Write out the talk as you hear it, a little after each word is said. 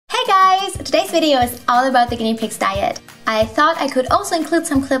guys! Today's video is all about the guinea pig's diet. I thought I could also include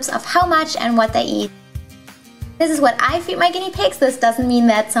some clips of how much and what they eat. This is what I feed my guinea pigs. This doesn't mean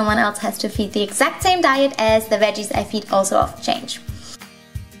that someone else has to feed the exact same diet, as the veggies I feed also often change.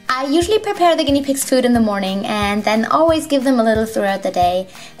 I usually prepare the guinea pigs food in the morning and then always give them a little throughout the day.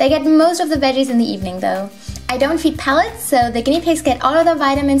 They get most of the veggies in the evening though. I don't feed pellets, so the guinea pigs get all of their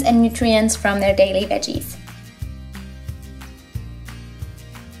vitamins and nutrients from their daily veggies.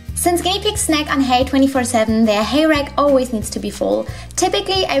 Since guinea pigs snack on hay 24/7, their hay rack always needs to be full.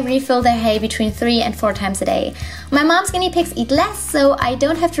 Typically, I refill their hay between 3 and 4 times a day. My mom's guinea pigs eat less, so I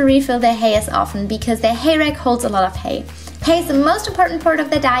don't have to refill their hay as often because their hay rack holds a lot of hay. Hay is the most important part of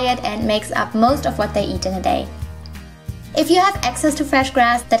their diet and makes up most of what they eat in a day. If you have access to fresh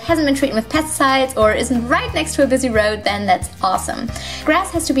grass that hasn't been treated with pesticides or isn't right next to a busy road, then that's awesome.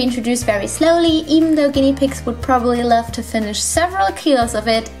 Grass has to be introduced very slowly, even though guinea pigs would probably love to finish several kilos of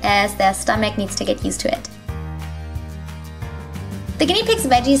it, as their stomach needs to get used to it. The guinea pig's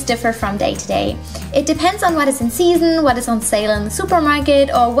veggies differ from day to day. It depends on what is in season, what is on sale in the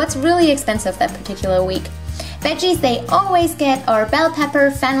supermarket, or what's really expensive that particular week. Veggies they always get are bell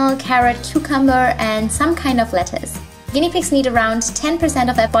pepper, fennel, carrot, cucumber, and some kind of lettuce. Guinea pigs need around 10%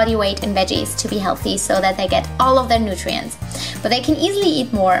 of their body weight in veggies to be healthy so that they get all of their nutrients. But they can easily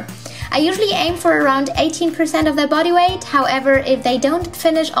eat more. I usually aim for around 18% of their body weight. However, if they don't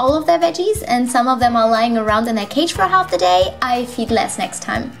finish all of their veggies and some of them are lying around in their cage for half the day, I feed less next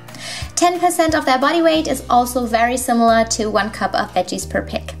time. 10% of their body weight is also very similar to 1 cup of veggies per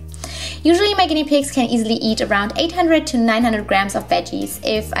pig. Usually my guinea pigs can easily eat around 800 to 900 grams of veggies.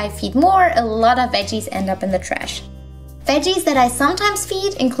 If I feed more, a lot of veggies end up in the trash. Veggies that I sometimes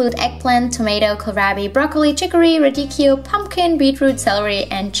feed include eggplant, tomato, kohlrabi, broccoli, chicory, radicchio, pumpkin, beetroot, celery,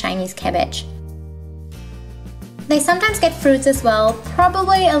 and Chinese cabbage. They sometimes get fruits as well,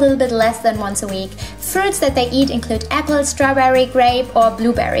 probably a little bit less than once a week. Fruits that they eat include apple, strawberry, grape, or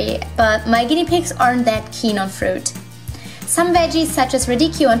blueberry, but my guinea pigs aren't that keen on fruit. Some veggies such as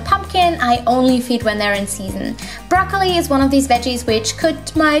radicchio and pumpkin I only feed when they're in season. Broccoli is one of these veggies which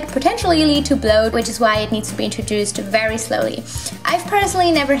might potentially lead to bloat, which is why it needs to be introduced very slowly. I've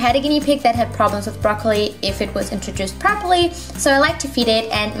personally never had a guinea pig that had problems with broccoli if it was introduced properly, so I like to feed it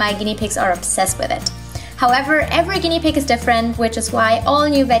and my guinea pigs are obsessed with it. However, every guinea pig is different, which is why all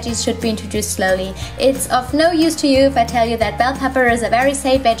new veggies should be introduced slowly. It's of no use to you if I tell you that bell pepper is a very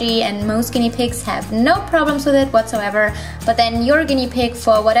safe veggie and most guinea pigs have no problems with it whatsoever, but then your guinea pig,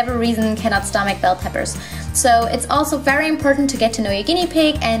 for whatever reason, cannot stomach bell peppers. So it's also very important to get to know your guinea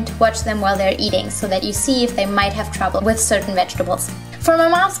pig and to watch them while they're eating, so that you see if they might have trouble with certain vegetables. For my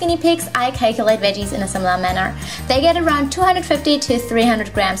mom's guinea pigs, I calculate veggies in a similar manner. They get around 250 to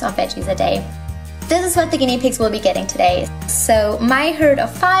 300 grams of veggies a day. This is what the guinea pigs will be getting today. So my herd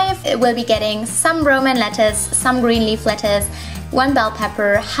of 5 will be getting some romaine lettuce, some green leaf lettuce, 1 bell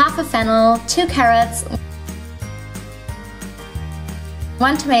pepper, half a fennel, 2 carrots,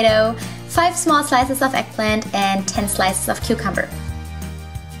 1 tomato, 5 small slices of eggplant, and 10 slices of cucumber.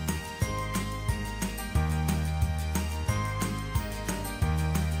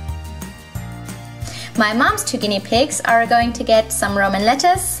 My mom's 2 guinea pigs are going to get some romaine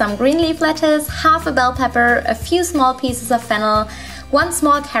lettuce, some green leaf lettuce, half a bell pepper, a few small pieces of fennel, 1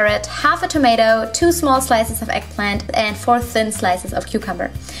 small carrot, half a tomato, 2 small slices of eggplant, and 4 thin slices of cucumber.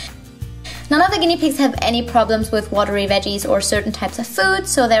 None of the guinea pigs have any problems with watery veggies or certain types of food,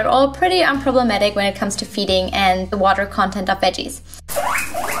 so they're all pretty unproblematic when it comes to feeding and the water content of veggies.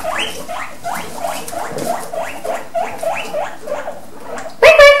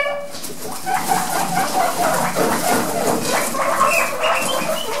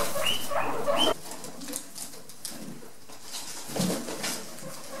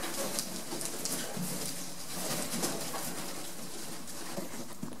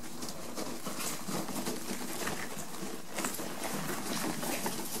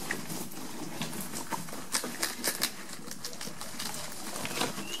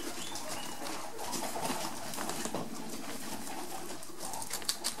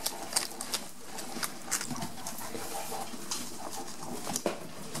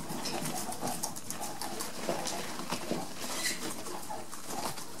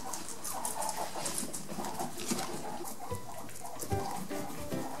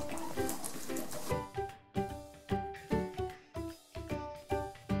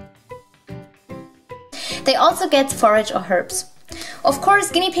 They also get forage or herbs. Of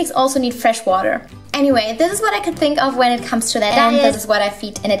course, guinea pigs also need fresh water. Anyway, this is what I could think of when it comes to their diet. This is what I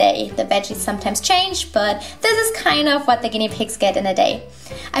feed in a day. The veggies sometimes change, but this is kind of what the guinea pigs get in a day.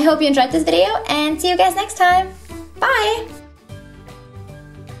 I hope you enjoyed this video and see you guys next time. Bye!